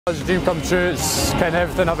It's a dream come true. It's kind of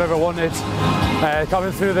everything I've ever wanted.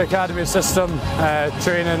 Coming through the academy system,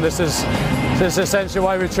 training. This is essentially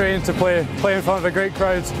why we train, to play in front of a great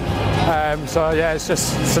crowd. So yeah,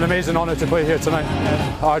 it's an amazing honour to play here tonight.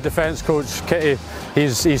 Our defence coach Kitty,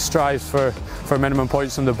 he strives for minimum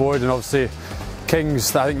points on the board, and obviously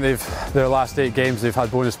Kings, I think their last 8 games they've had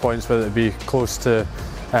bonus points, whether it be close to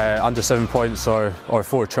under 7 points or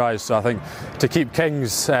 4 tries. So I think to keep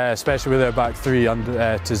Kings, especially with their back 3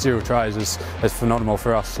 to 0 tries, is phenomenal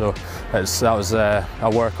for us. So that was a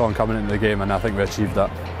work on coming into the game, and I think we achieved that.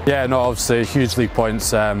 Yeah, no, obviously huge league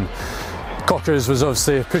points. Cockers was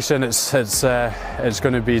obviously pushing. It's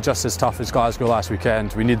going to be just as tough as Glasgow last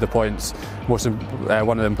weekend. We need the points. One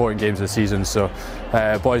of the important games of the season. So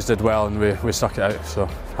boys did well, and we stuck it out. So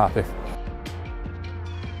happy.